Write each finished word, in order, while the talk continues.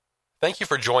Thank you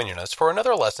for joining us for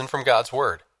another lesson from God's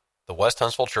Word. The West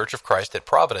Huntsville Church of Christ at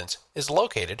Providence is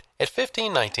located at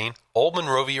 1519 Old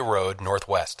Monrovia Road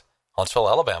Northwest, Huntsville,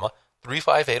 Alabama,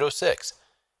 35806.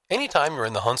 Anytime you're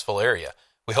in the Huntsville area,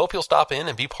 we hope you'll stop in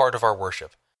and be part of our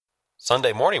worship.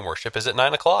 Sunday morning worship is at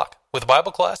 9 o'clock, with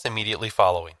Bible class immediately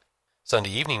following.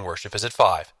 Sunday evening worship is at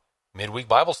 5. Midweek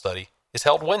Bible study is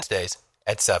held Wednesdays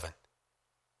at 7.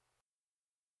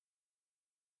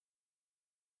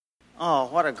 Oh,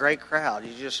 what a great crowd.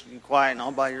 You quiet and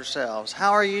all by yourselves.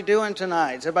 How are you doing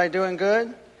tonight? Is everybody doing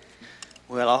good?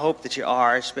 Well, I hope that you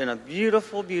are. It's been a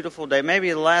beautiful, beautiful day. Maybe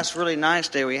the last really nice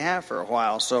day we have for a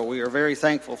while, so we are very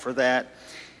thankful for that.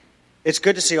 It's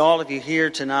good to see all of you here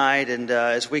tonight, and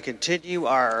as we continue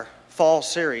our fall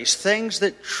series, Things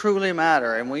That Truly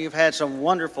Matter, and we've had some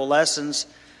wonderful lessons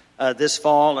this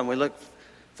fall, and we look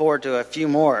forward to a few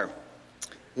more.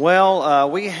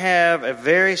 Well, we have a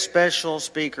very special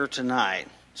speaker tonight,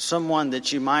 someone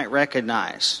that you might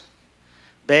recognize.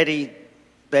 Betty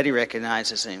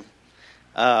recognizes him.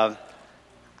 I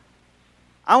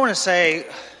want to say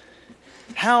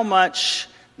how much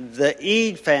the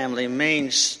Eade family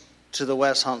means to the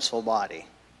West Huntsville body.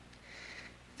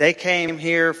 They came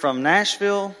here from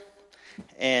Nashville,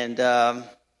 and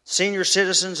senior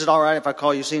citizens. Is it all right if I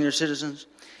call you senior citizens?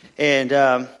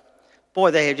 And boy,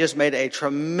 they have just made a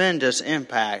tremendous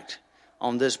impact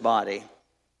on this body.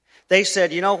 They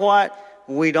said, you know what?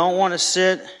 We don't want to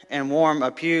sit and warm a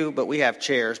pew, but we have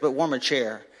chairs, but warm a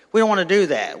chair. We don't want to do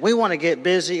that. We want to get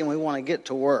busy and we want to get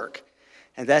to work.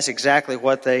 And that's exactly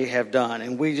what they have done.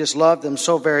 And we just love them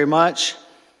so very much.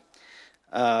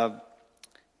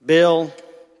 Bill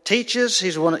teaches.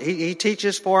 He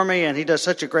teaches for me, and he does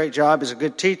such a great job. He's a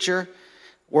good teacher.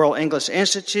 World English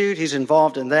Institute, he's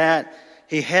involved in that.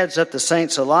 He heads up the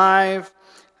Saints Alive.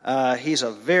 He's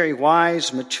a very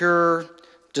wise, mature,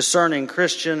 discerning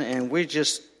Christian, and we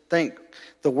just think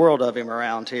the world of him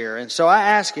around here. And so I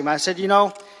asked him, I said,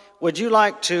 would you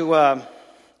like to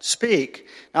speak?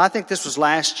 Now, I think this was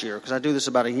last year, because I do this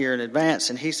about a year in advance.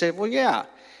 And he said, well, yeah.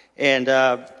 And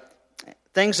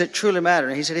things that truly matter.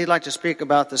 And he said he'd like to speak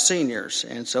about the seniors.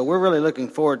 And so we're really looking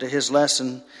forward to his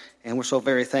lesson, and we're so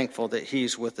very thankful that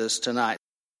he's with us tonight.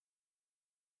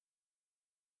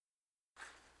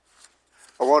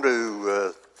 I want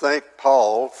to thank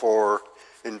Paul for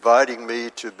inviting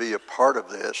me to be a part of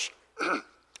this.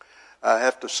 I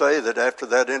have to say that after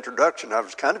that introduction, I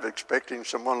was kind of expecting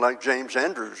someone like James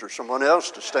Andrews or someone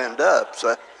else to stand up.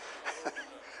 So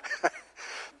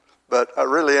but I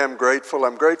really am grateful.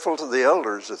 I'm grateful to the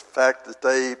elders, the fact that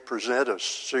they present a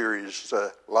series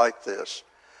like this.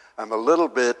 I'm a little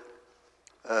bit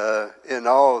in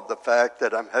awe of the fact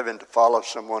that I'm having to follow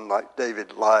someone like David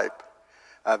Leip.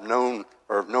 I've known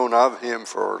of him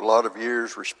for a lot of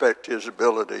years, respect his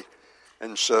ability,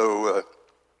 and so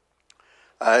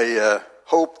I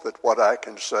hope that what I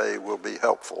can say will be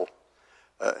helpful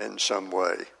in some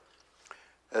way.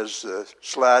 As the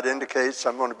slide indicates,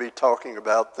 I'm going to be talking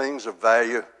about things of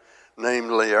value,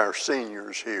 namely our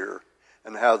seniors here,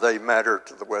 and how they matter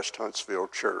to the West Huntsville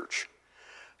Church.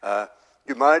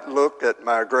 You might look at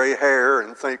my gray hair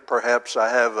and think perhaps I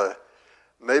have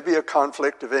maybe a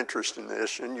conflict of interest in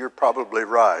this, and you're probably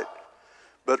right.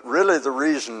 But really the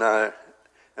reason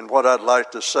and what I'd like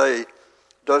to say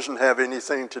doesn't have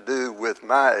anything to do with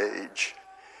my age.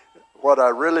 What I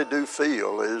really do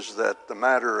feel is that the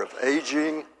matter of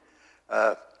aging,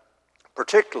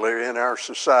 particularly in our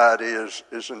society,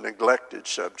 is a neglected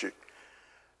subject.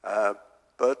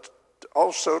 But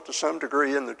also to some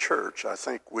degree in the church. I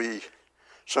think we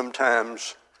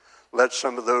sometimes let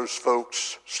some of those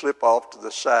folks slip off to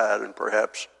the side and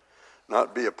perhaps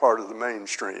not be a part of the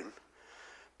mainstream.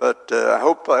 But I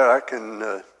hope I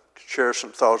can share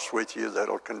some thoughts with you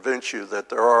that'll convince you that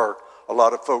there are a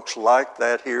lot of folks like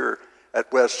that here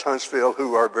at West Huntsville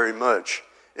who are very much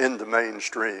in the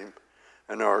mainstream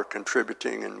and are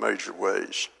contributing in major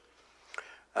ways.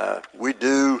 We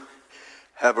do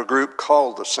have a group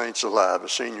called the Saints Alive, a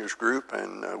seniors group,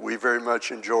 and we very much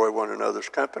enjoy one another's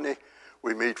company.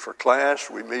 We meet for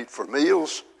class, we meet for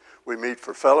meals, we meet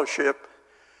for fellowship.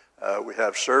 We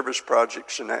have service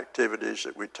projects and activities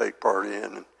that we take part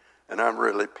in, and I'm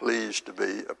really pleased to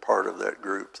be a part of that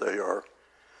group.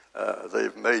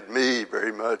 They've made me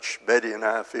very much, Betty and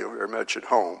I feel very much at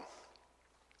home.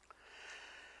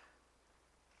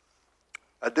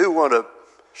 I do want to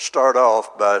start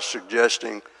off by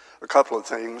suggesting a couple of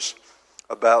things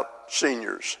about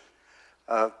seniors.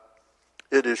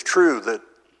 It is true that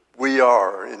we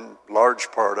are, in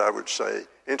large part, I would say,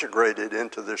 integrated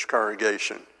into this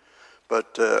congregation.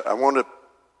 But I want to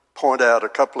point out a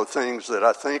couple of things that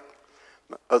I think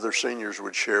other seniors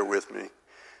would share with me.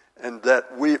 And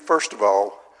that we, first of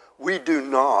all, we do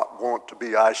not want to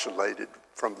be isolated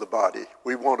from the body.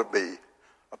 We want to be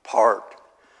a part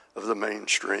of the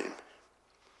mainstream.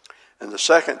 And the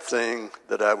second thing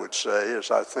that I would say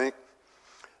is I think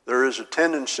there is a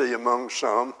tendency among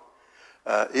some,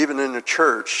 even in the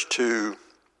church, to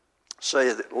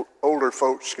say that older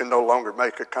folks can no longer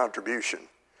make a contribution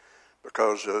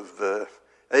because of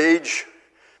age,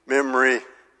 memory,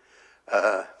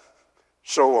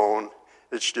 so on.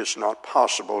 It's just not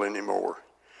possible anymore.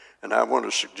 And I want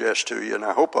to suggest to you, and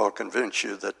I hope I'll convince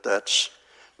you that that's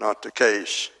not the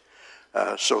case.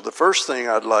 So the first thing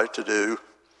I'd like to do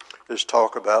is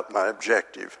talk about my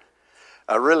objective.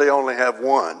 I really only have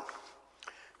one,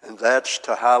 and that's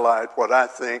to highlight what I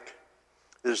think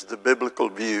is the biblical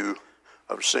view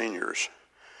of seniors.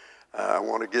 I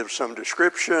want to give some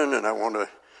description, and I want to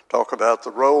talk about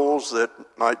the roles that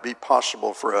might be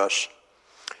possible for us,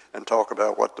 and talk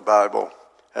about what the Bible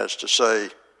has to say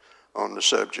on the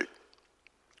subject.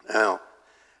 Now,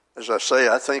 as I say,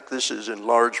 I think this is in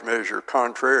large measure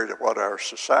contrary to what our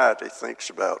society thinks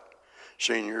about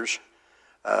seniors,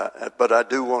 but I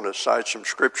do want to cite some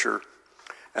scripture,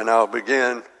 and I'll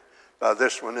begin by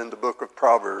this one in the book of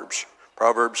Proverbs.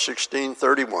 Proverbs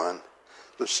 16:31.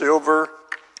 The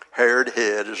silver-haired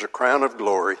head is a crown of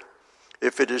glory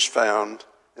if it is found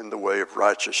in the way of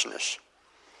righteousness.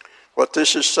 What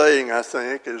this is saying, I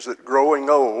think, is that growing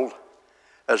old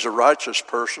as a righteous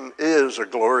person is a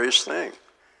glorious thing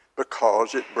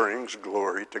because it brings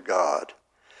glory to God.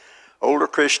 Older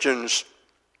Christians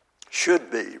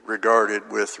should be regarded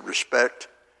with respect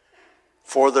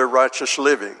for their righteous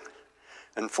living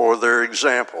and for their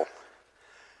example.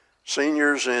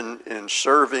 Seniors in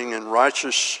serving in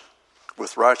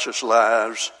with righteous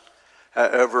lives,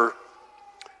 however,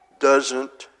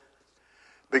 doesn't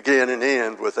begin and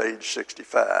end with age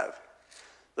 65.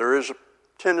 There is a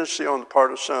tendency on the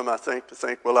part of some, I think, to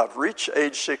think, well, I've reached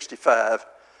age 65,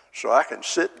 so I can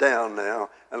sit down now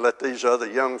and let these other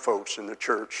young folks in the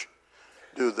church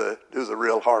do the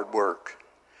real hard work.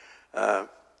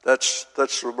 That's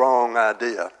the wrong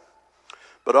idea.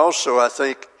 But also, I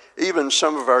think even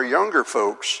some of our younger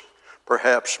folks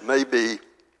perhaps may be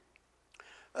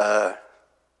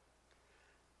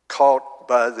caught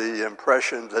by the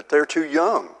impression that they're too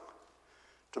young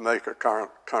to make a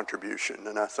contribution,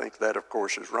 and I think that, of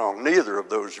course, is wrong. Neither of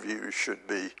those views should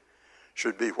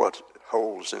be what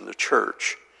holds in the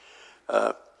church.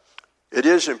 It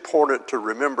is important to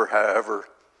remember, however,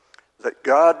 that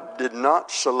God did not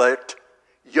select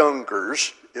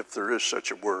youngers, if there is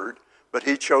such a word, but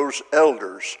he chose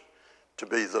elders to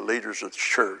be the leaders of the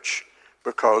church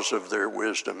because of their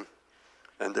wisdom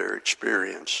and their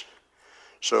experience.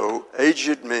 So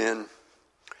aged men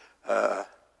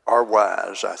are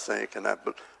wise, I think, and I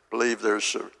believe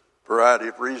there's a variety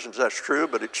of reasons that's true,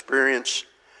 but experience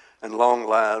and long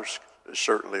lives is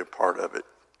certainly a part of it.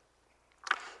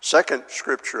 Second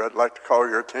scripture I'd like to call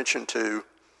your attention to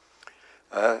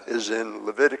is in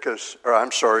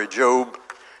Job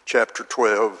chapter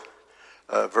 12,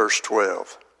 verse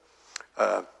 12.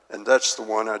 And that's the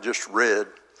one I just read.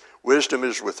 Wisdom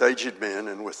is with aged men,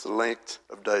 and with the length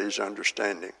of days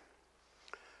understanding.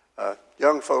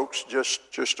 Young folks,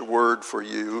 just a word for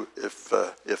you,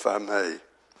 if I may.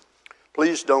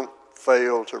 Please don't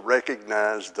fail to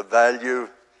recognize the value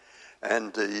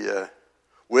and the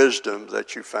wisdom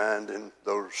that you find in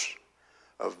those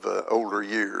of older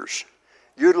years.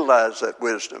 Utilize that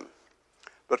wisdom,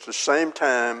 but at the same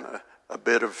time, a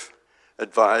bit of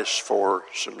advice for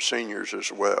some seniors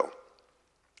as well.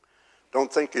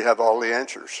 Don't think you have all the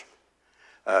answers.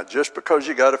 Just because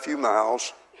you got a few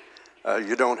miles,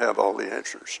 you don't have all the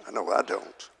answers. I know I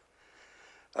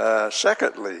don't.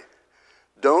 Secondly,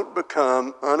 don't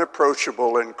become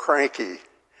unapproachable and cranky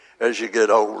as you get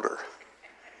older,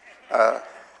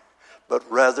 but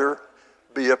rather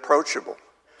be approachable.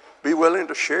 Be willing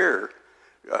to share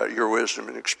your wisdom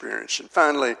and experience. And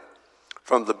finally,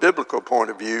 from the biblical point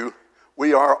of view,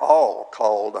 we are all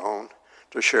called on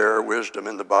to share our wisdom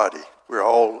in the body. We're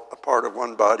all a part of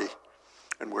one body,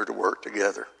 and we're to work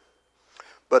together.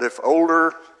 But if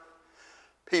older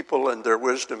people and their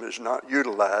wisdom is not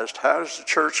utilized, how is the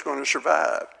church going to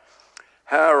survive?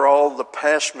 How are all the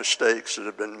past mistakes that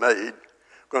have been made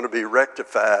going to be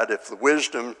rectified if the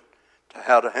wisdom to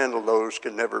how to handle those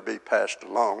can never be passed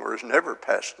along or is never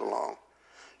passed along?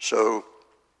 So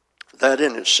that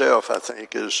in itself, I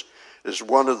think, is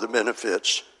one of the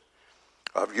benefits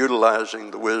of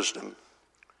utilizing the wisdom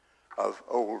of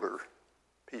older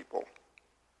people.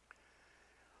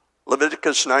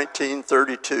 Leviticus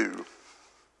 19:32.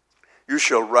 You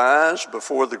shall rise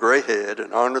before the gray head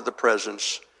and honor the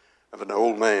presence of an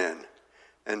old man,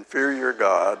 and fear your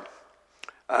God.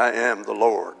 I am the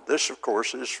Lord. This, of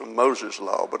course, is from Moses'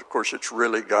 law, but of course it's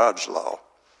really God's law.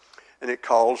 And it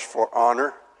calls for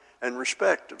honor and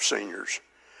respect of seniors.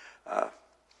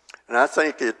 And I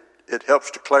think it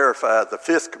helps to clarify the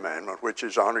fifth commandment, which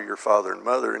is honor your father and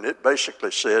mother. And it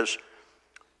basically says,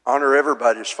 honor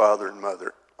everybody's father and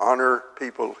mother. Honor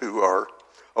people who are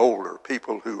older,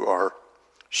 people who are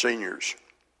seniors.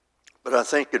 But I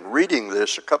think in reading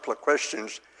this, a couple of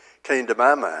questions came to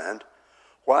my mind.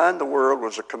 Why in the world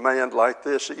was a command like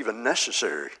this even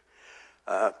necessary?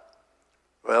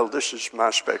 Well, this is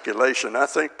my speculation. I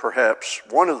think perhaps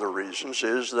one of the reasons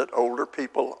is that older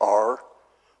people are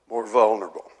more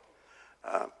vulnerable.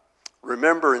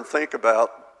 Remember and think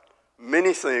about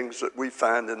many things that we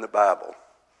find in the Bible.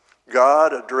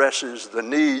 God addresses the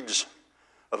needs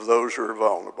of those who are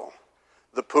vulnerable.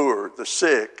 The poor, the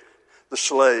sick, the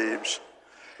slaves,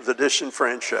 the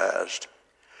disenfranchised,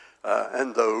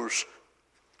 and those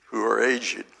who are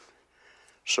aged.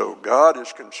 So God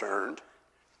is concerned,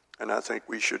 and I think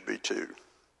we should be too.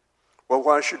 Well,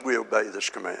 why should we obey this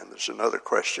command? That's another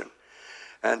question.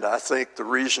 And I think the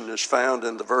reason is found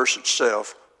in the verse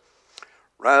itself.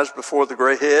 Rise before the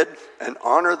gray head and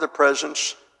honor the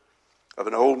presence of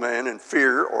an old man in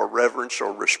fear or reverence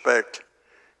or respect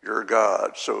your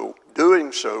God. So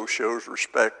doing so shows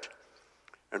respect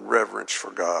and reverence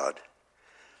for God,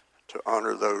 to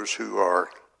honor those who are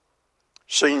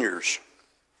seniors.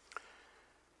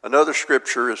 Another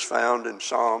scripture is found in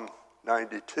Psalm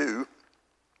 92,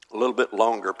 a little bit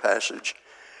longer passage.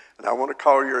 And I want to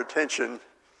call your attention.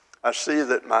 I see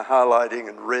that my highlighting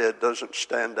in red doesn't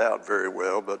stand out very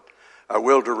well, but I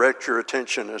will direct your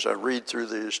attention as I read through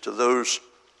these to those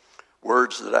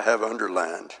words that I have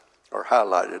underlined, or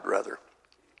highlighted rather.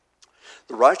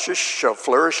 The righteous shall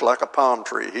flourish like a palm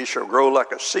tree. He shall grow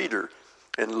like a cedar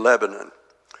in Lebanon.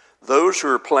 Those who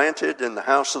are planted in the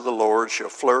house of the Lord shall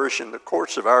flourish in the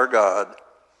courts of our God.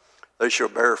 They shall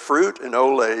bear fruit in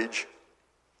old age.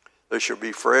 They shall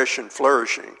be fresh and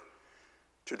flourishing,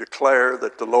 to declare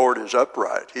that the Lord is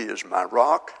upright. He is my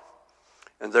rock,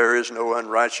 and there is no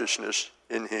unrighteousness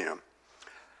in him.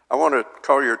 I want to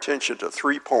call your attention to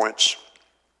 3 points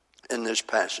in this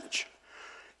passage.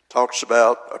 It talks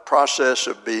about a process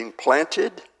of being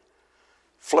planted,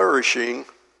 flourishing,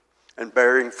 and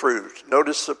bearing fruit.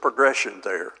 Notice the progression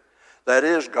there. That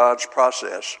is God's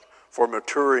process for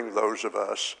maturing those of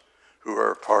us who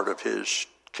are a part of his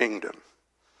kingdom.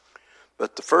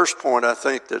 But the first point I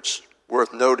think that's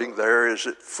worth noting there is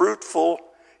that fruitful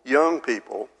young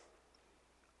people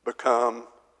become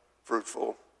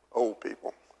fruitful old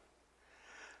people.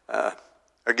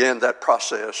 Again, that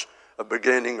process of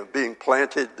beginning of being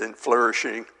planted, then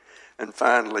flourishing, and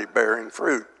finally bearing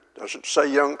fruit. Doesn't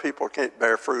say young people can't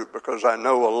bear fruit, because I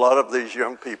know a lot of these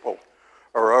young people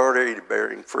are already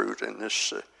bearing fruit in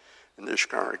this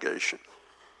congregation.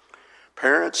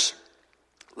 Parents,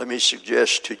 let me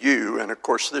suggest to you, and of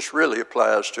course this really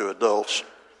applies to adults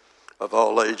of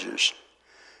all ages,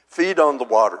 feed on the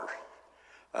water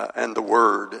and the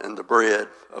word and the bread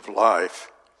of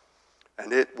life,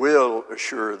 and it will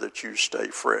assure that you stay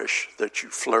fresh, that you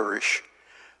flourish,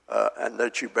 and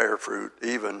that you bear fruit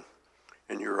even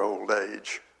in your old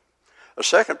age. A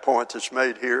second point that's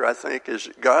made here, I think, is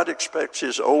that God expects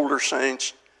his older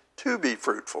saints to be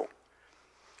fruitful.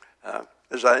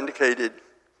 As I indicated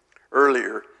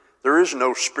earlier, there is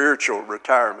no spiritual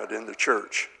retirement in the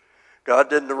church. God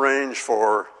didn't arrange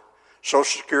for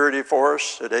Social Security for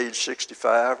us at age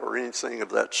 65 or anything of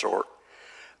that sort.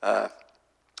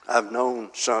 I've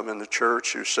known some in the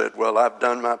church who said, well, I've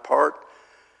done my part.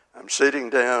 I'm sitting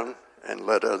down and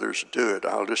let others do it.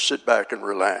 I'll just sit back and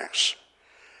relax.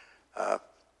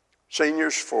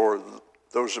 Seniors, for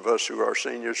those of us who are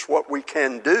seniors, what we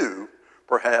can do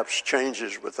perhaps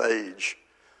changes with age,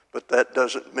 but that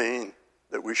doesn't mean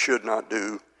that we should not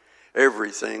do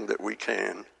everything that we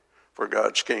can for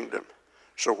God's kingdom.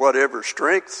 So whatever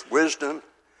strength, wisdom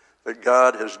that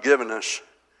God has given us,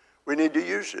 we need to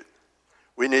use it.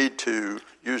 We need to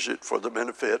use it for the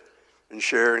benefit and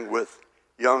sharing with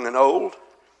young and old,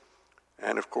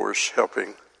 and of course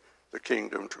helping the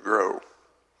kingdom to grow.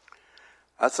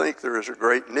 I think there is a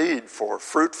great need for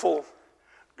fruitful,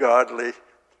 godly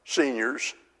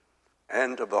seniors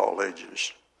and of all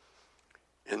ages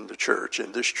in the church,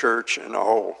 in this church and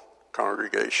all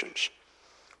congregations.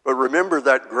 But remember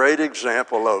that great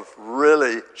example of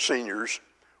really seniors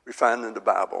we find in the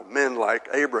Bible, men like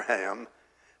Abraham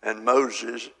and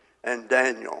Moses and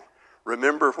Daniel.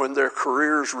 Remember when their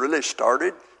careers really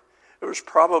started It was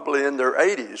probably in their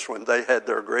 80s when they had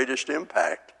their greatest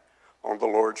impact on the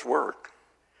Lord's work.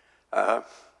 And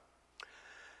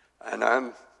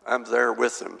I'm there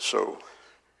with them, so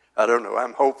I don't know.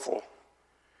 I'm hopeful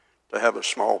to have a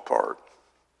small part.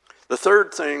 The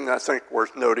third thing I think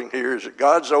worth noting here is that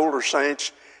God's older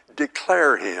saints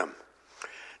declare him.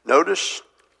 Notice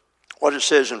what it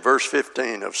says in verse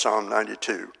 15 of Psalm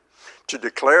 92. To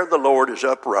declare the Lord is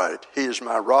upright. He is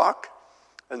my rock,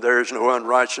 and there is no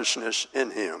unrighteousness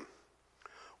in him.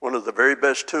 One of the very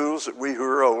best tools that we who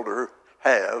are older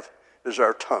have is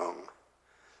our tongue,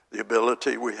 the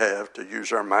ability we have to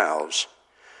use our mouths.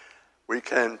 We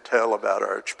can tell about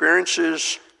our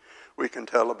experiences. We can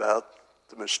tell about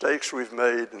the mistakes we've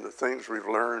made and the things we've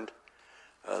learned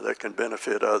that can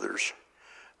benefit others.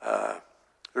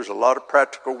 There's a lot of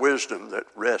practical wisdom that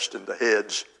rests in the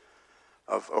heads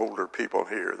of older people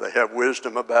here. They have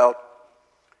wisdom about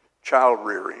child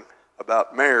rearing,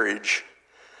 about marriage,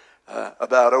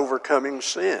 about overcoming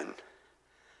sin,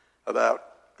 about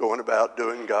going about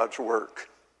doing God's work,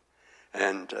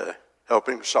 and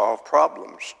helping solve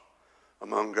problems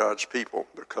among God's people,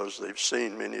 because they've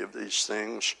seen many of these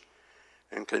things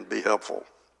and can be helpful.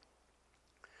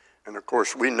 And of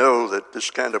course, we know that this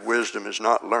kind of wisdom is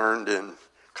not learned in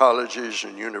colleges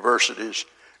and universities.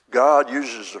 God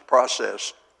uses the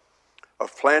process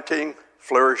of planting,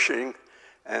 flourishing,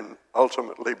 and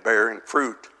ultimately bearing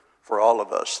fruit for all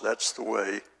of us. That's the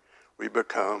way we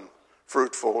become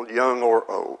fruitful, young or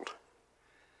old.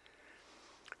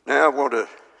 Now I want to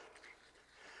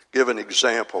give an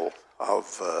example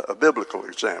of a biblical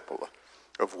example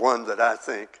of one that I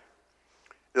think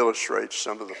illustrates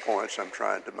some of the points I'm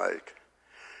trying to make.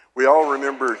 We all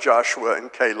remember Joshua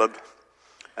and Caleb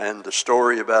and the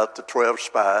story about the 12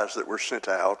 spies that were sent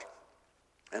out,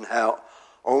 and how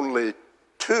only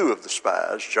 2 of the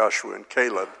spies, Joshua and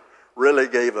Caleb, really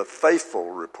gave a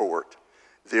faithful report.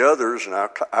 The others, and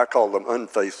I call them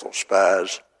unfaithful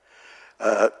spies,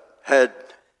 had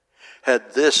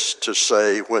this to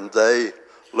say when they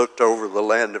looked over the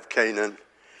land of Canaan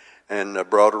and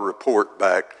brought a report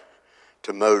back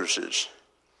to Moses.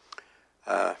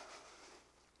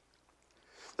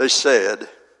 They said,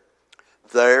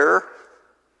 there,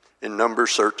 in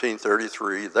Numbers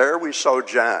 13:33, there we saw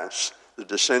giants, the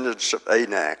descendants of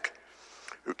Anak,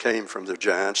 who came from the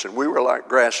giants, and we were like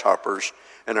grasshoppers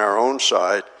in our own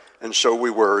sight, and so we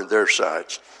were in their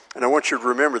sights. And I want you to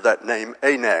remember that name,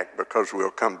 Anak, because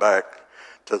we'll come back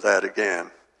to that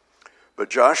again. But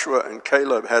Joshua and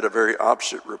Caleb had a very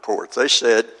opposite report. They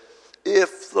said,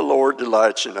 if the Lord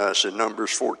delights in us, in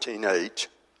Numbers 14:8,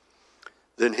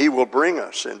 then he will bring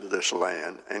us into this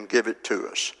land and give it to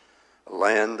us, a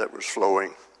land that was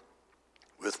flowing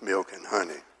with milk and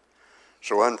honey.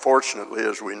 So unfortunately,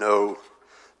 as we know,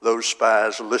 those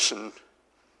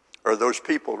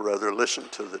people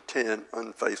listened to the 10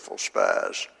 unfaithful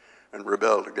spies and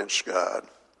rebelled against God.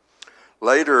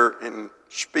 Later, in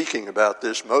speaking about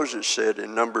this, Moses said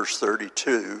in Numbers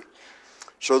 32,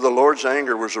 so the Lord's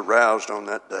anger was aroused on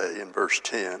that day, in verse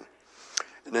 10.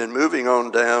 And then moving on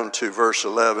down to verse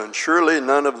 11, surely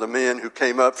none of the men who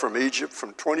came up from Egypt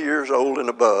from 20 years old and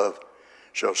above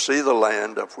shall see the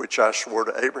land of which I swore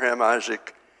to Abraham,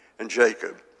 Isaac, and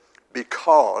Jacob,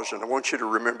 because, and I want you to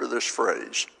remember this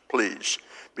phrase, please,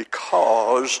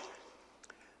 because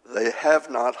they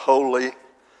have not wholly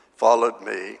followed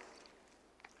me,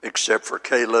 except for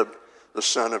Caleb, the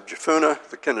son of Jephunneh,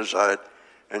 the Kenizzite,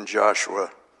 and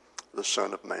Joshua, the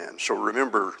son of man. So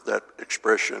remember that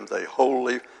expression, they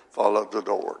wholly followed the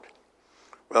Lord.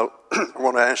 Well, I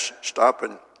want to stop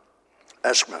and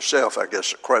ask myself, I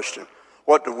guess, a question.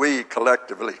 What do we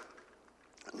collectively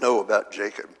know about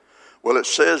Jacob? Well, it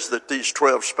says that these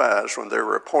 12 spies, when they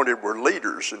were appointed, were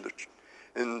leaders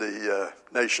in the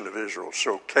nation of Israel.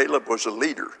 So Caleb was a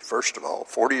leader, first of all,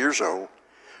 40 years old,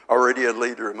 already a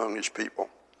leader among his people.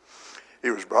 He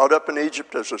was brought up in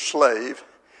Egypt as a slave,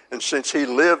 and since he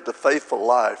lived a faithful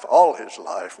life all his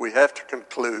life, we have to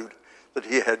conclude that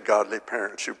he had godly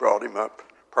parents who brought him up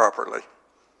properly.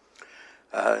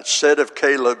 It's said of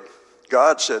Caleb,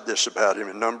 God said this about him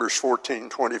in Numbers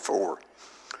 14:24.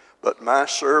 But my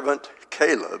servant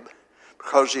Caleb,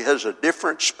 because he has a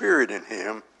different spirit in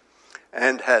him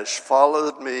and has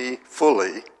followed me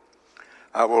fully,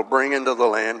 I will bring into the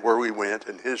land where we went,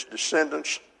 and his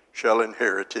descendants shall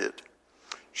inherit it.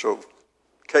 So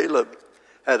Caleb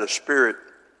had a spirit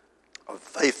of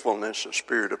faithfulness, a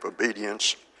spirit of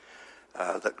obedience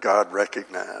that God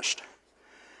recognized.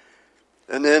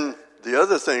 And then the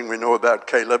other thing we know about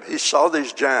Caleb, he saw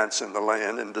these giants in the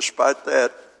land, and despite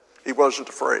that, he wasn't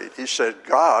afraid. He said,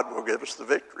 God will give us the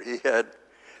victory. He had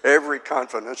every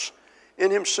confidence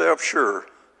in himself, sure,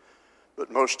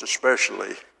 but most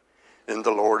especially in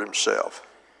the Lord himself.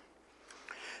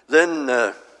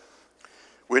 Then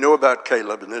we know about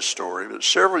Caleb in this story, but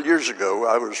several years ago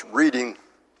I was reading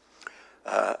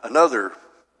another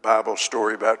Bible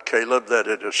story about Caleb that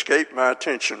had escaped my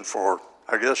attention for,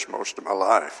 I guess, most of my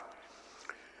life.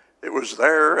 It was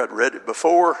there, I'd read it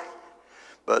before,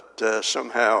 but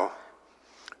somehow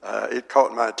it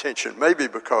caught my attention, maybe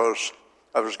because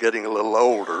I was getting a little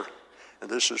older, and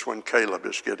this is when Caleb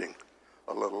is getting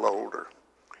a little older.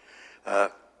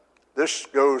 This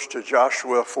goes to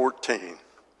Joshua 14.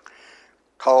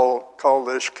 Call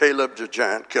this Caleb the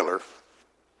giant killer.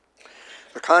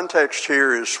 The context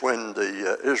here is when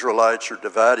the Israelites are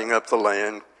dividing up the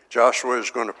land. Joshua is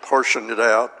going to apportion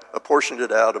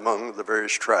it out among the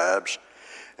various tribes.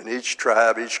 And each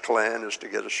tribe, each clan is to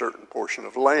get a certain portion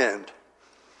of land.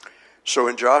 So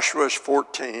in Joshua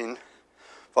 14,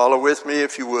 follow with me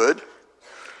if you would.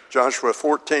 Joshua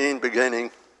 14,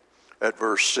 beginning at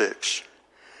verse 6.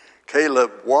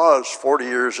 Caleb was 40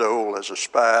 years old as a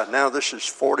spy. Now this is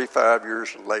 45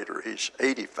 years later. He's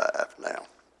 85 now.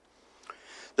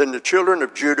 Then the children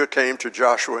of Judah came to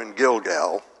Joshua in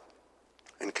Gilgal,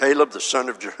 and Caleb the son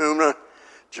of Jephunneh,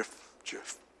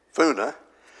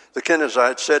 the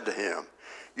Kenizzite, said to him,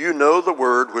 "You know the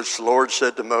word which the Lord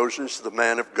said to Moses, the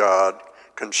man of God,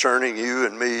 concerning you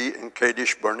and me in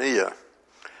Kadesh Barnea.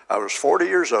 I was 40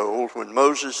 years old when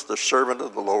Moses, the servant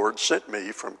of the Lord, sent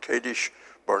me from Kadesh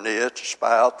Barnea to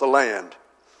spy out the land.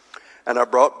 And I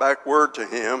brought back word to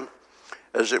him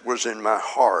as it was in my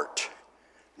heart.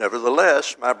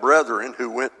 Nevertheless, my brethren who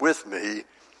went with me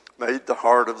made the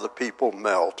heart of the people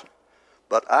melt.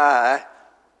 But I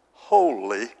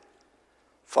wholly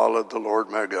followed the Lord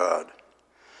my God."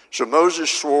 So Moses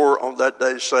swore on that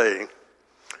day, saying,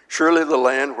 "Surely the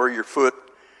land where your foot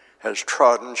has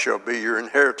trodden shall be your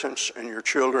inheritance and your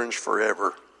children's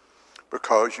forever,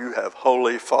 because you have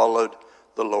wholly followed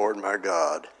the Lord my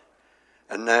God.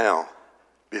 And now,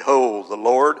 behold, the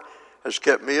Lord has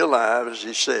kept me alive, as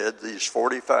he said, these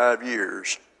 45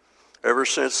 years, ever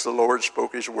since the Lord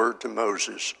spoke his word to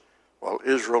Moses, while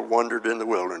Israel wandered in the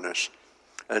wilderness.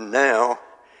 And now,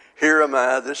 here am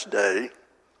I this day,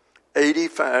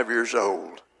 85 years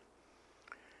old."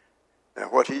 Now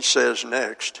what he says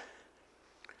next,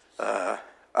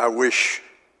 I wish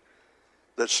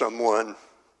that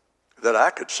I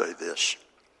could say this.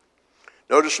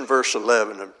 Notice in verse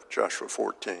 11 of Joshua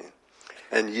 14,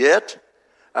 "And yet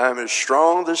I am as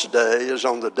strong this day as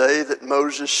on the day that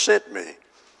Moses sent me.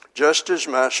 Just as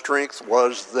my strength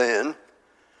was then,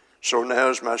 so now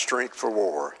is my strength for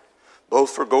war,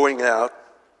 both for going out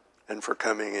and for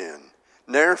coming in.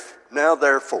 Now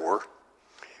therefore,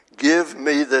 give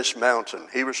me this mountain."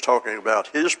 He was talking about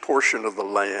his portion of the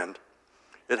land.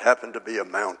 It happened to be a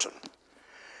mountain.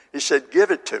 He said,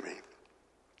 "Give it to me,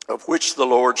 of which the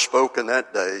Lord spoke in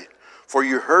that day. For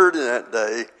you heard in that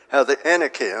day how the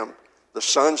Anakim, the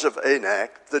sons of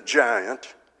Anak, the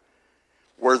giant,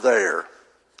 were there."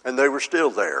 And they were still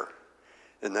there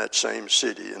in that same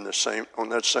city, on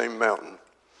that same mountain.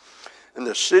 "And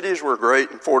the cities were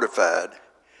great and fortified.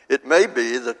 It may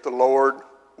be that the Lord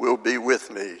will be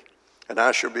with me, and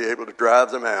I shall be able to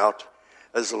drive them out,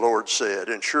 as the Lord said."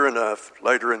 And sure enough,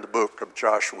 later in the book of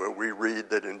Joshua, we read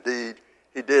that indeed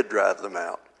he did drive them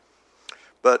out.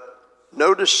 But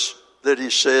notice that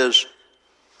he says,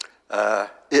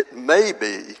 it may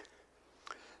be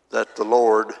that the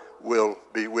Lord will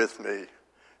be with me.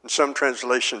 And some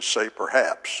translations say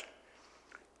perhaps.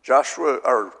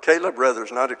 Caleb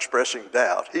is not expressing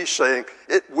doubt. He's saying,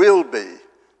 it will be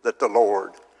that the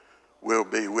Lord will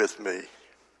be with me.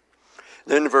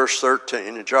 Then verse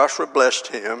 13, "And Joshua blessed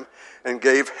him and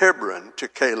gave Hebron to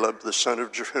Caleb the son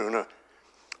of Jephunneh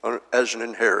as an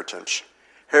inheritance.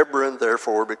 Hebron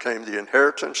therefore became the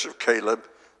inheritance of Caleb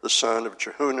the son of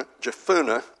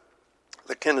Jephunneh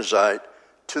the Kenizzite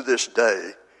to this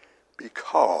day,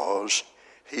 because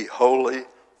he wholly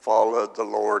followed the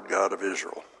Lord God of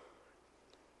Israel."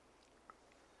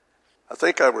 I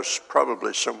think I was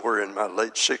probably somewhere in my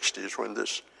late 60s when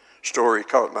this story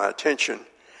caught my attention,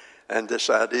 and this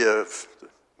idea of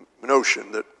the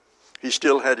notion that he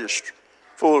still had his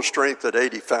full strength at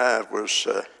 85 was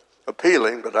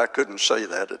appealing, but I couldn't say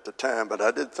that at the time. But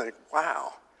I did think,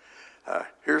 wow,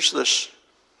 here's this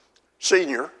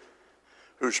senior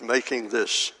who's making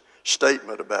this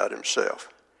statement about himself.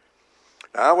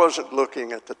 Now, I wasn't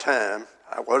looking at the time.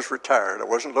 I was retired. I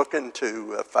wasn't looking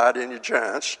to fight any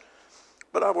giants,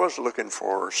 but I was looking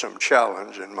for some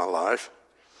challenge in my life.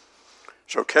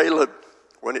 So Caleb,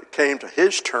 when it came to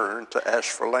his turn to ask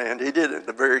for land, he did it in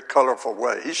a very colorful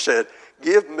way. He said,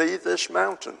 "Give me this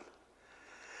mountain."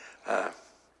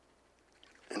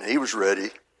 And he was ready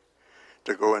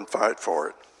to go and fight for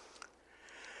it.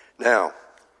 Now,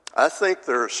 I think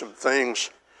there are some things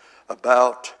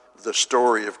about the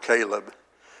story of Caleb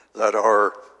that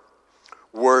are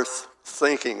worth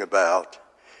thinking about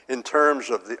in terms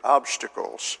of the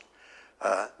obstacles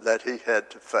that he had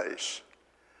to face.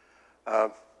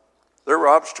 There were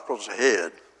obstacles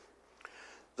ahead.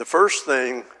 The first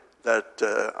thing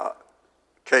that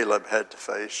Caleb had to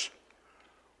face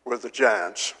were the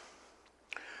giants.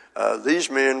 These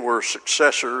men were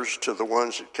successors to the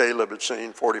ones that Caleb had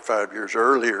seen 45 years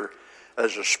earlier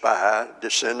as a spy,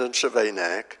 descendants of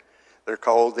Anak. They're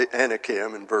called the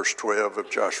Anakim in verse 12 of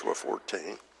Joshua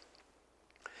 14.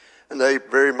 And they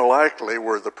very likely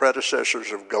were the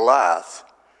predecessors of Goliath,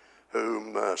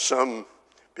 whom some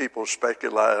people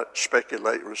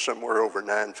speculate was somewhere over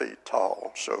 9 feet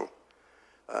tall. So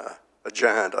a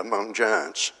giant among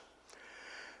giants.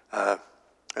 And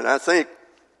I think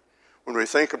when we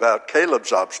think about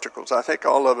Caleb's obstacles, I think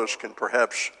all of us can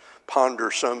perhaps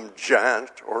ponder some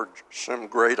giant or some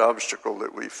great obstacle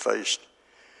that we faced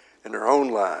in our own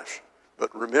lives.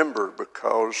 But remember,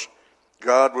 because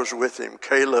God was with him,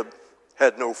 Caleb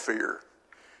had no fear.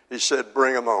 He said,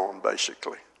 bring them on,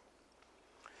 basically.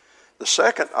 The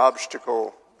second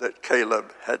obstacle that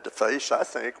Caleb had to face, I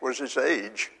think, was his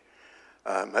age.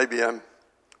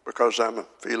 Because I'm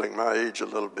feeling my age a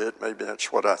little bit, maybe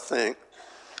that's what I think.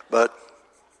 But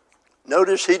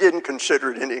notice he didn't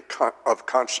consider it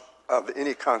of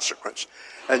any consequence.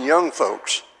 And young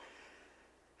folks,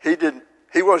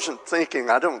 he wasn't thinking,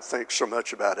 I don't think so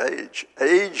much about age.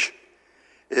 Age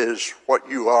is what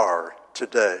you are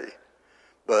today.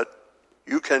 But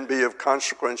you can be of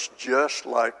consequence just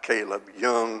like Caleb,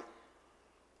 young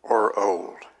or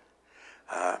old.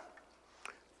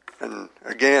 And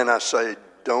again, I say,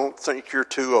 don't think you're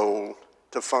too old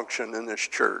to function in this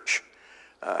church.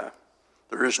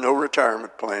 There is no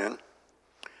retirement plan.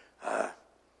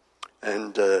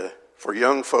 And for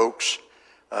young folks,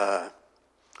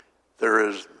 there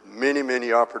is many,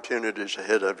 many opportunities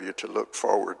ahead of you to look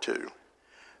forward to.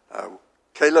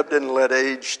 Caleb didn't let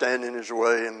age stand in his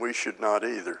way, and we should not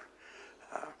either.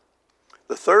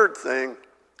 The third thing,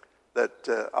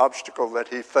 obstacle that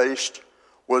he faced,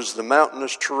 was the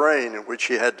mountainous terrain in which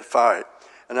he had to fight.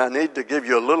 And I need to give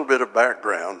you a little bit of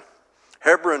background.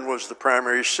 Hebron was the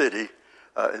primary city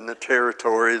in the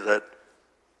territory that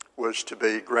was to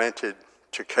be granted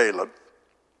to Caleb.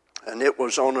 And it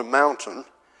was on a mountain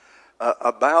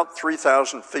about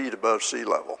 3,000 feet above sea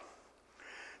level.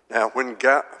 Now, when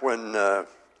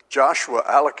Joshua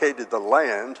allocated the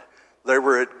land, they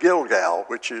were at Gilgal,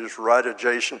 which is right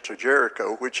adjacent to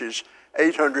Jericho, which is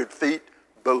 800 feet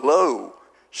below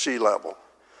sea level.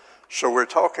 So we're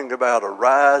talking about a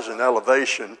rise in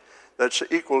elevation that's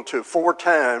equal to 4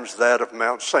 times that of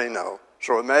Mount Sino.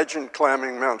 So imagine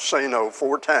climbing Mount Sino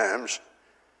 4 times,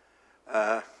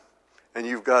 and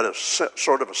you've got a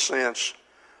sort of a sense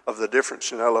of the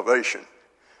difference in elevation.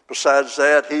 Besides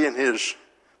that, he and his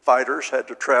fighters had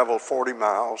to travel 40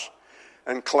 miles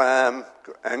and climb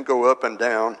and go up and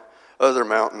down other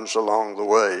mountains along the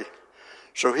way.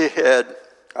 So he had,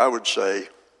 I would say,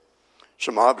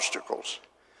 some obstacles.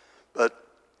 But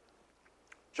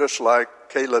just like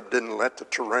Caleb didn't let the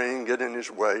terrain get in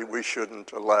his way, we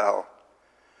shouldn't allow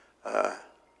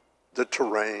the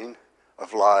terrain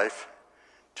of life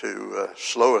to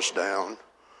slow us down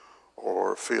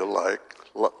or feel like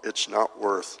it's not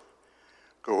worth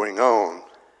going on.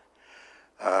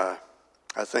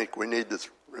 I think we need to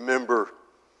remember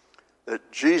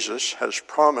that Jesus has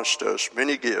promised us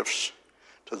many gifts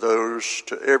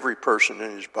to every person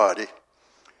in his body.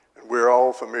 And we're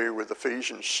all familiar with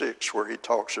Ephesians 6, where he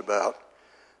talks about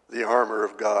the armor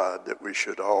of God that we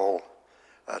should all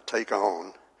take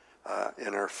on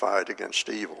in our fight against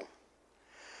evil.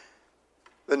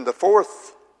 Then the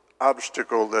fourth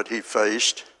obstacle that he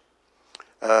faced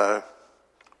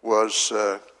was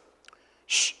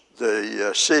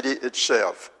the city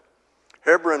itself.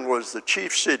 Hebron was the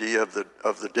chief city of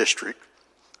the district,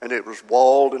 and it was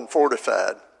walled and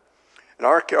fortified. And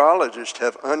archaeologists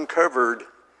have uncovered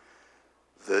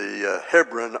the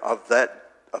Hebron of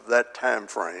that time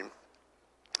frame.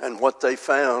 And what they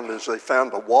found is they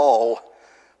found a wall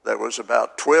that was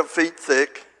about 12 feet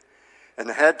thick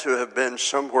and had to have been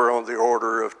somewhere on the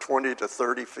order of 20 to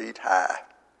 30 feet high.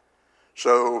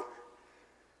 So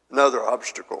another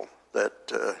obstacle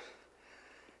that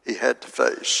he had to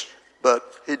face.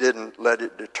 But he didn't let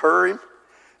it deter him.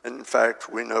 And in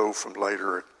fact, we know from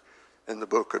later in the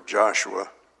book of Joshua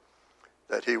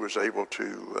that he was able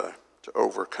to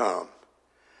overcome.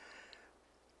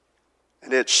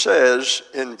 And it says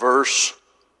in verse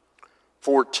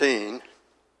 14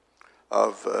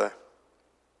 of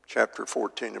chapter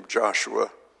 14 of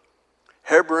Joshua.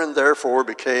 Hebron therefore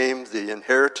became the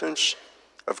inheritance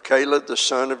of Caleb the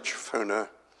son of Jephunneh,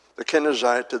 the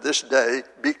Kenizzite, to this day,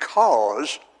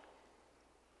 because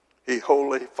he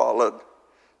wholly followed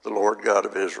the Lord God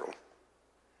of Israel.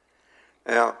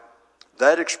 Now,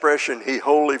 that expression, he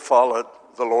wholly followed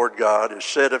the Lord God, is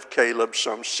said of Caleb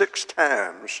some 6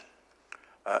 times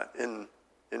in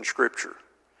Scripture.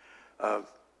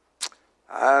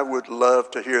 I would love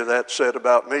to hear that said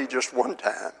about me just one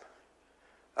time.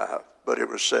 But it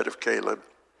was said of Caleb,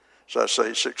 as I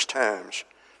say, 6 times.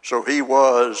 So he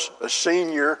was a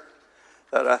senior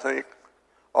that I think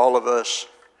all of us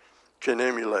can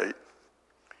emulate.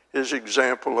 His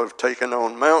example of taking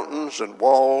on mountains and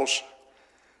walls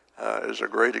is a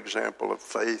great example of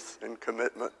faith and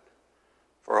commitment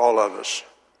for all of us.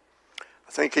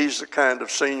 I think he's the kind of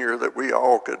senior that we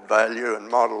all could value and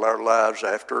model our lives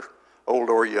after, old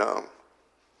or young.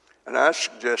 And I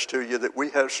suggest to you that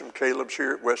we have some Calebs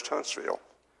here at West Huntsville.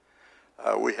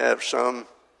 We have some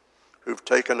who've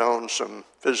taken on some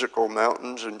physical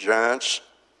mountains and giants,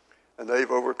 and they've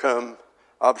overcome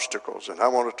obstacles. And I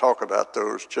want to talk about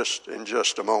those in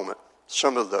just a moment,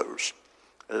 some of those,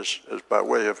 as by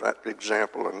way of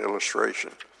example and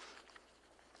illustration.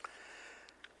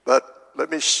 But let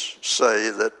me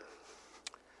say that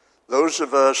those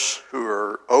of us who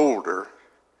are older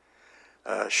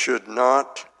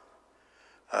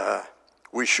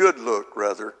we should look,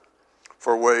 rather,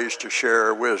 for ways to share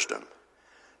our wisdom.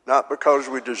 Not because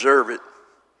we deserve it,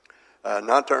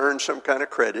 not to earn some kind of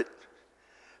credit,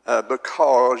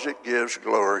 because it gives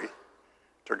glory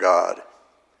to God,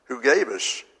 who gave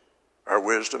us our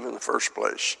wisdom in the first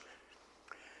place.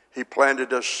 He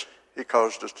planted us, he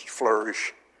caused us to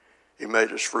flourish, he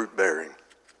made us fruit-bearing.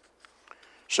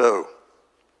 So,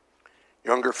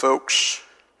 younger folks,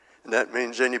 and that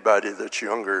means anybody that's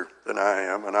younger than I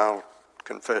am, and I'll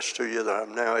confess to you that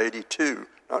I'm now 82,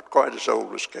 not quite as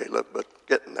old as Caleb, but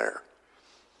getting there.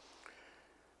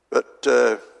 But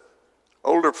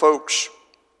older folks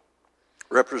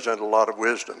represent a lot of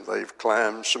wisdom. They've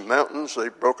climbed some mountains,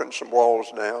 they've broken some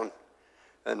walls down,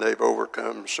 and they've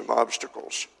overcome some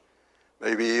obstacles.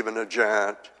 Maybe even a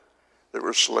giant that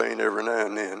was slain every now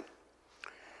and then.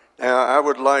 Now, I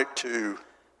would like to,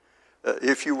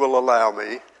 if you will allow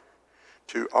me,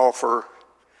 to offer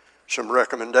some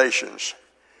recommendations.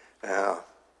 Now,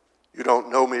 you don't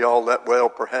know me all that well,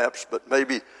 perhaps, but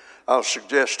maybe I'll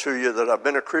suggest to you that I've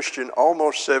been a Christian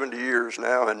almost 70 years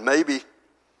now, and maybe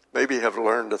have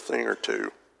learned a thing or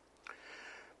two.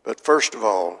 But first of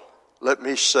all, let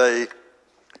me say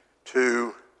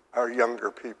to our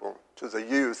younger people, to the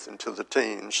youth and to the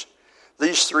teens,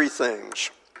 these 3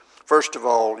 things. First of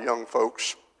all, young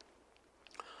folks,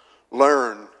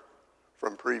 learn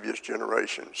from previous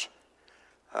generations.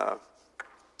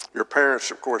 Your parents,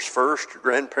 of course, first, your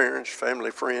grandparents, family,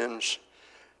 friends,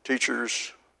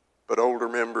 teachers, but older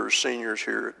members, seniors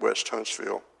here at West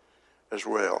Huntsville as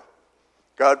well.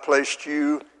 God placed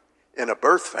you in a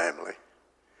birth family,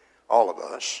 all of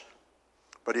us,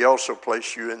 but he also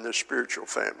placed you in this spiritual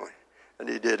family, and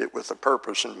he did it with a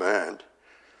purpose in mind,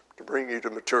 to bring you to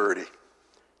maturity,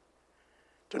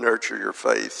 to nurture your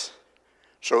faith,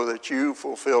 so that you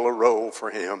fulfill a role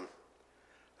for him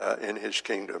in his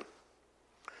kingdom.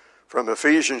 From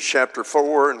Ephesians chapter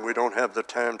 4, and we don't have the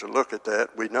time to look at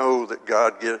that, we know that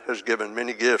God has given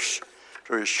many gifts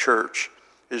to his church.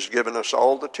 He's given us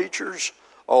all the teachers,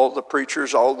 all the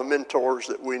preachers, all the mentors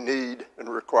that we need and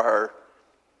require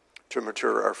to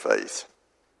mature our faith.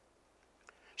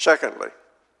 Secondly,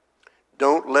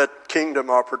 don't let kingdom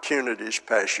opportunities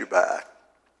pass you by.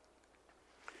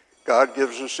 God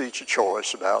gives us each a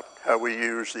choice about how we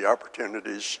use the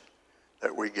opportunities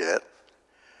that we get.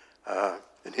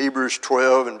 In Hebrews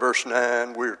 12 and verse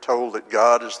 9, we are told that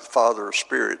God is the Father of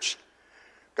spirits.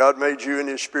 God made you in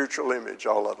his spiritual image,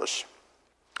 all of us.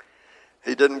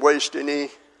 He didn't waste any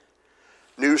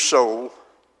new soul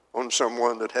on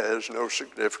someone that has no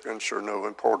significance or no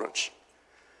importance.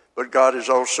 But God is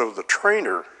also the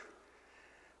trainer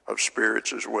of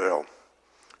spirits as well.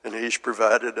 And he's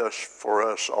provided for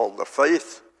us all the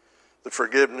faith, the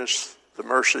forgiveness, the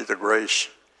mercy, the grace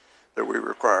that we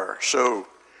require. So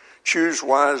choose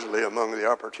wisely among the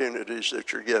opportunities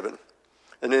that you're given.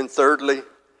 And then thirdly,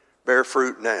 bear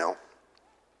fruit now.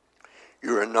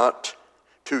 You are not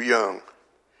too young.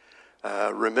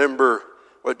 Remember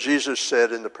what Jesus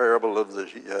said in the parable of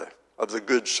the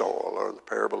good soil, or the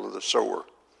parable of the sower.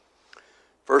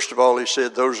 First of all, he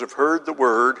said, those who have heard the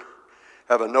word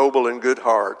have a noble and good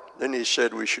heart. Then he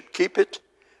said we should keep it.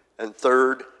 And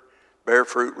third, bear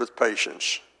fruit with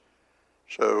patience.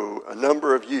 So a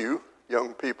number of you,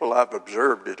 young people, I've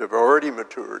observed it, have already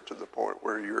matured to the point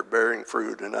where you're bearing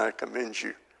fruit, and I commend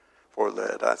you for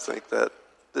that. I think that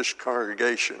this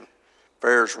congregation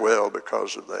fares well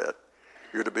because of that.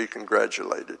 You're to be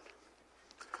congratulated.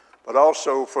 But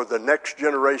also for the next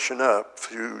generation up,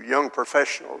 to young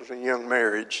professionals and young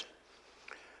marrieds,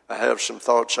 I have some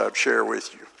thoughts I'd share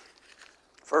with you.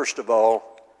 First of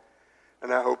all,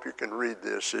 and I hope you can read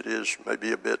this, it is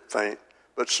maybe a bit faint,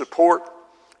 but support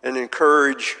and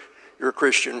encourage your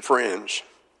Christian friends.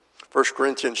 1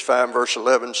 Corinthians 5 verse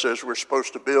 11 says we're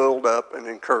supposed to build up and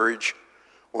encourage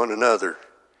one another.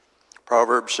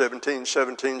 Proverbs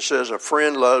 17:17 says a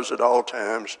friend loves at all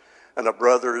times and a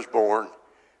brother is born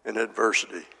in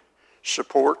adversity.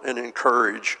 Support and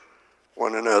encourage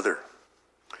one another.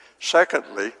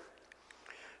 Secondly,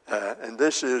 and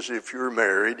this is if you're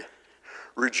married,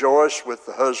 rejoice with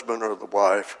the husband or the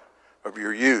wife of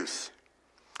your youth.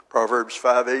 Proverbs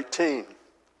 5:18,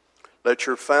 let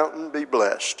your fountain be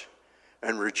blessed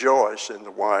and rejoice in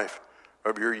the wife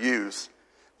of your youth.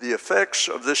 The effects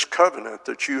of this covenant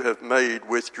that you have made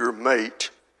with your mate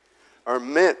are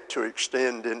meant to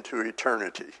extend into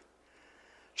eternity.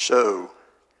 So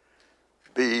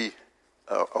be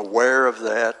aware of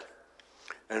that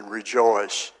and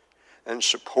rejoice and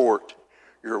support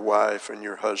your wife and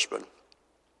your husband.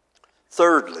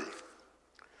 Thirdly,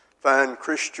 find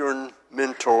Christian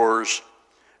mentors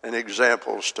and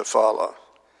examples to follow.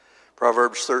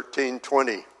 Proverbs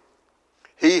 13:20,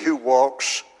 he who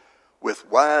walks with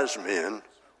wise men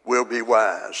will be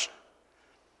wise,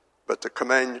 but the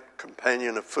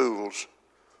companion of fools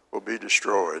will be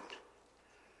destroyed.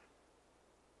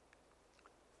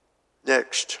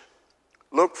 Next,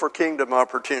 look for kingdom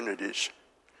opportunities.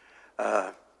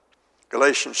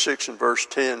 Galatians 6 and verse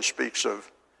 10 speaks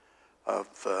of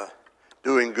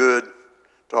doing good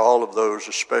to all of those,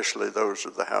 especially those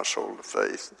of the household of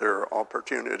faith. There are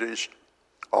opportunities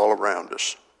all around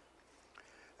us.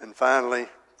 And finally,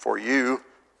 for you,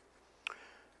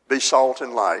 be salt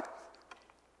and light.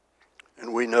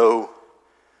 And we know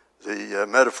the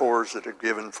metaphors that are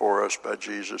given for us by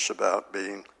Jesus about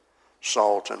being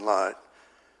salt and light.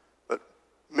 But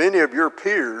many of your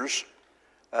peers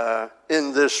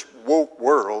in this woke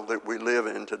world that we live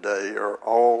in today are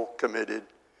all committed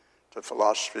to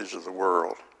philosophies of the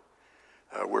world.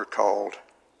 We're called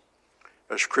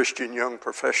as Christian young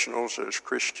professionals, as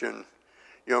Christian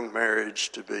young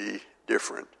marrieds, to be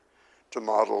different, to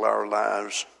model our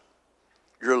lives,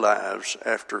 your lives,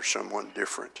 after someone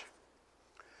different.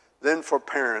 Then for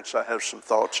parents, I have some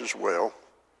thoughts as well.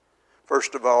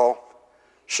 First of all,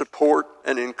 support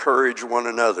and encourage one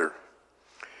another.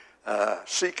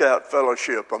 Seek out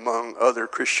fellowship among other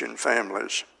Christian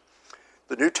families.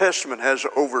 The New Testament has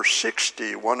over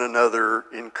 60 one another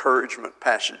encouragement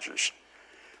passages.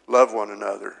 Love one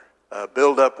another,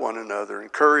 build up one another,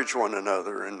 encourage one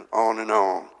another, and on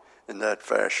in that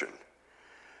fashion.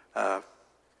 And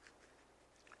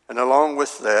along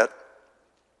with that,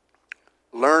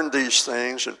 learn these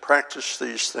things and practice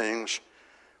these things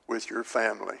with your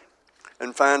family.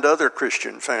 And find other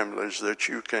Christian families that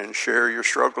you can share your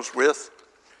struggles with,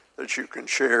 that you can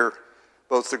share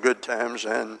both the good times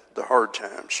and the hard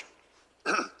times.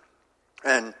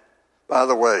 And by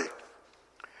the way,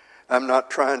 I'm not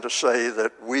trying to say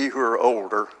that we who are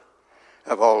older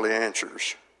have all the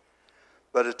answers.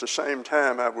 But at the same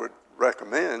time, I would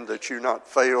recommend that you not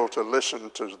fail to listen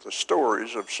to the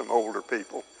stories of some older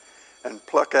people and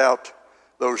pluck out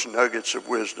those nuggets of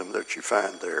wisdom that you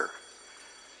find there.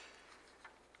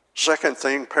 Second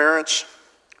thing, parents,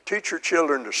 teach your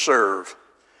children to serve.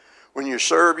 When you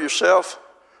serve yourself,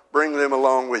 bring them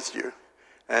along with you.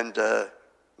 And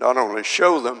not only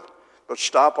show them, but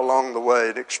stop along the way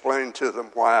and explain to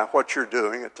them why what you're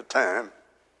doing at the time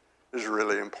is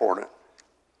really important.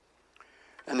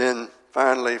 And then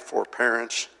finally, for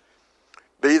parents,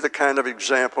 be the kind of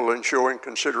example in showing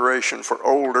consideration for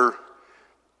older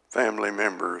family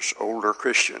members, older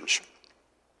Christians.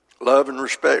 Love and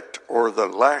respect, or the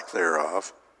lack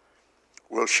thereof,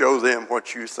 will show them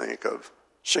what you think of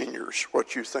seniors,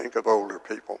 what you think of older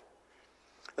people.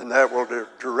 And that will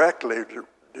directly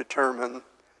determine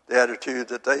the attitude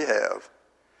that they have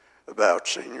about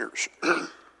seniors.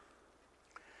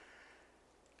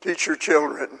 Teach your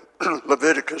children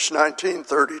Leviticus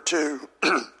 19:32.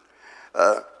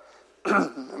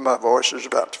 My voice is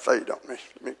about to fade on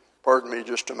me. Pardon me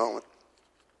just a moment.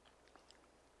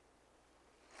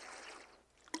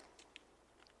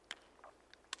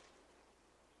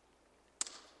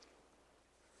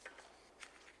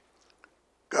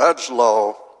 God's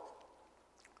law,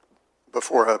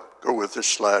 before I go with this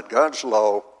slide, God's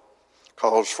law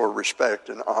calls for respect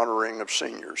and honoring of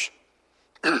seniors.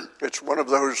 It's one of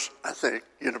those, I think,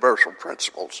 universal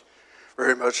principles,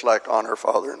 very much like honor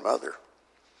father and mother.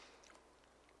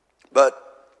 But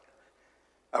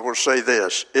I will say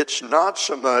this, it's not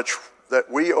so much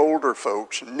that we older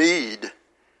folks need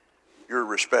your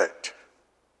respect.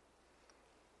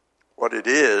 What it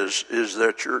is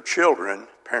that your children,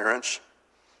 parents,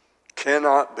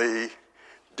 cannot be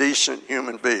decent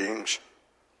human beings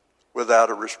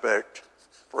without a respect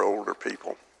for older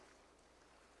people.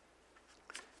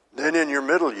 Then in your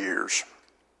middle years,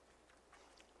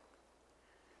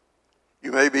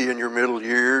 you may be in your middle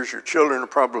years, your children are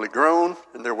probably grown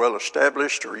and they're well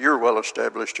established, or you're well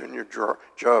established in your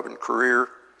job and career.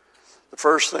 The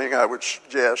first thing I would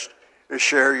suggest is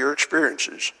share your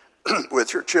experiences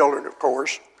with your children, of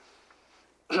course,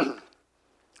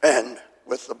 and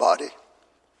with the body.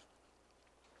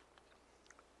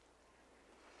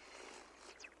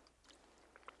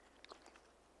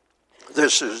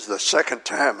 This is the second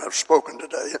time I've spoken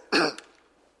today.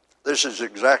 This is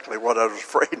exactly what I was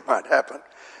afraid might happen.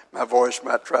 My voice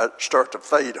might start to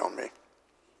fade on me.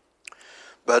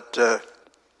 But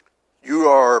you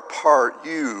are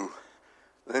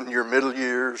in your middle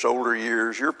years, older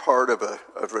years, you're part of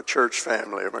a church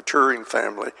family, a maturing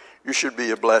family. You should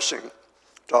be a blessing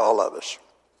to all of us.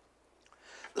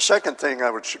 The second thing I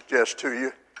would suggest to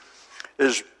you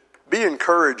is be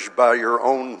encouraged by your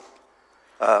own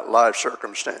life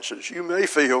circumstances. You may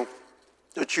feel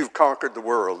that you've conquered the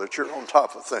world, that you're on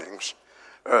top of things.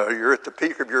 You're at the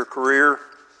peak of your career,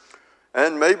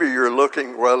 and maybe you're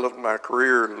looking, well, at my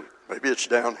career, maybe it's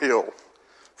downhill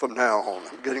from now on.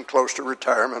 I'm getting close to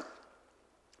retirement.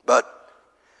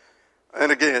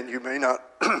 And again, you may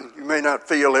not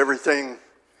feel everything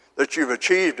that you've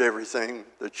achieved, everything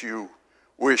that you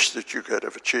wish that you could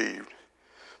have achieved.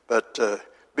 But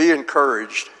be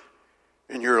encouraged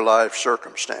in your life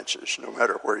circumstances, no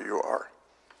matter where you are.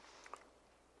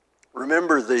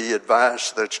 Remember the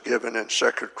advice that's given in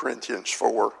 2 Corinthians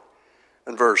 4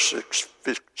 and verse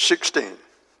 16.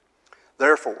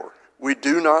 Therefore, we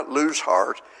do not lose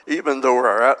heart, even though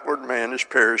our outward man is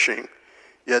perishing,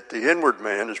 yet the inward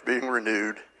man is being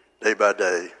renewed day by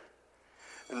day.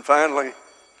 And finally,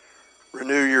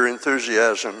 renew your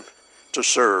enthusiasm to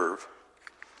serve.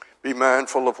 Be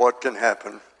mindful of what can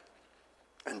happen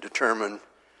and determined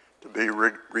to be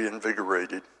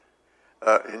reinvigorated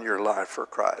in your life for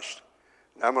Christ.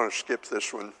 Now I'm going to skip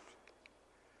this one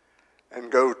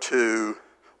and go to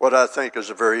what I think is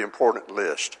a very important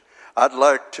list. I'd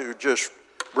like to just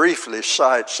briefly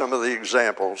cite some of the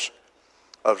examples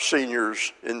of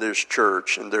seniors in this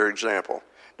church and their example.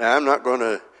 Now I'm not going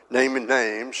to name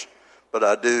names, but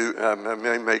I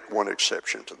may make one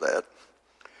exception to that.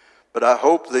 But I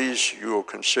hope these you will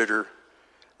consider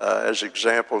as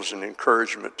examples and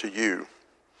encouragement to you.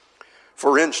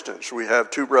 For instance, we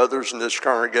have two brothers in this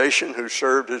congregation who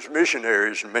served as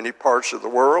missionaries in many parts of the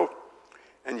world,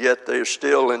 and yet they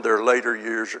still in their later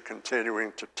years are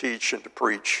continuing to teach and to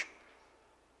preach.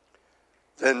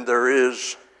 Then there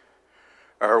is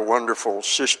our wonderful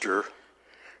sister,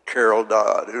 Carol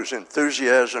Dodd, whose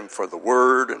enthusiasm for the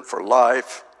Word and for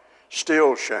life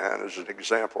still shine as an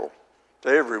example to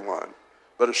everyone,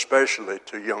 but especially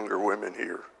to younger women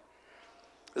here.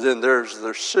 Then there's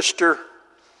their sister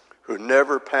who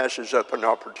never passes up an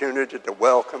opportunity to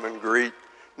welcome and greet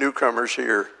newcomers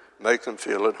here, make them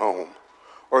feel at home.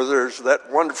 Or there's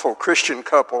that wonderful Christian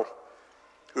couple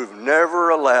who've never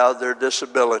allowed their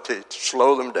disability to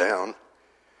slow them down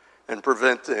and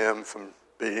prevent them from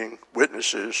being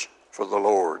witnesses for the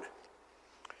Lord.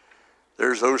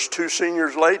 There's those two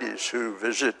seniors ladies who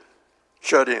visit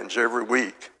shut-ins every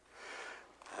week.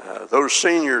 Those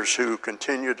seniors who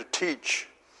continue to teach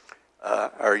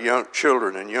our young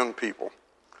children and young people.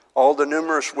 All the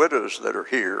numerous widows that are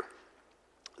here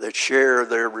that share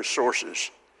their resources,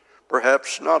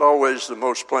 perhaps not always the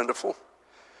most plentiful,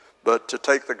 but to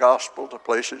take the gospel to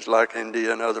places like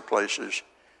India and other places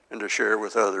and to share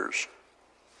with others.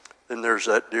 Then there's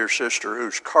that dear sister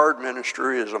whose card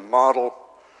ministry is a model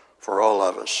for all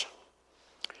of us.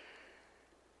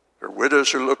 They're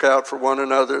widows who look out for one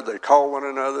another, they call one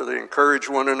another, they encourage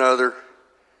one another,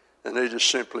 and they just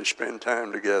simply spend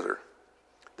time together.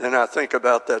 Then I think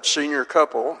about that senior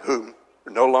couple who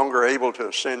are no longer able to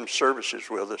attend services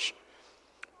with us,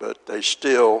 but they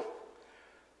still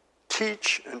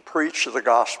teach and preach the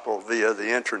gospel via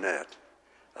the internet.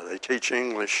 They teach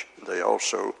English, and they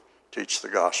also teach the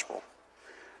gospel.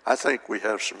 I think we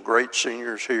have some great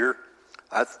seniors here.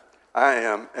 I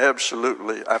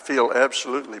feel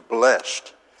absolutely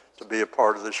blessed to be a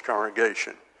part of this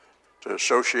congregation, to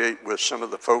associate with some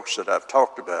of the folks that I've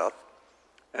talked about,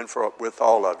 and with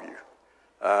all of you.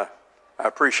 I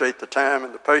appreciate the time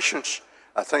and the patience.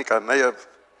 I think I may have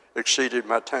exceeded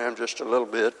my time just a little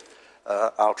bit.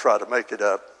 I'll try to make it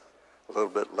up a little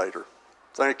bit later.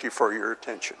 Thank you for your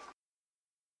attention.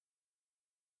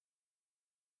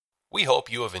 We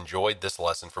hope you have enjoyed this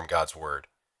lesson from God's Word.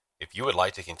 If you would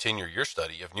like to continue your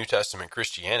study of New Testament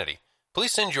Christianity,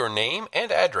 please send your name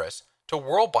and address to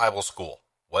World Bible School,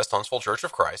 West Huntsville Church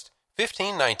of Christ,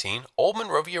 1519 Old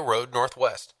Monrovia Road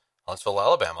Northwest, Huntsville,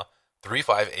 Alabama,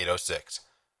 35806.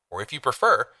 Or if you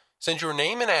prefer, send your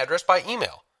name and address by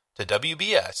email to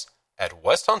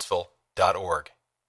wbs@westhuntsville.org.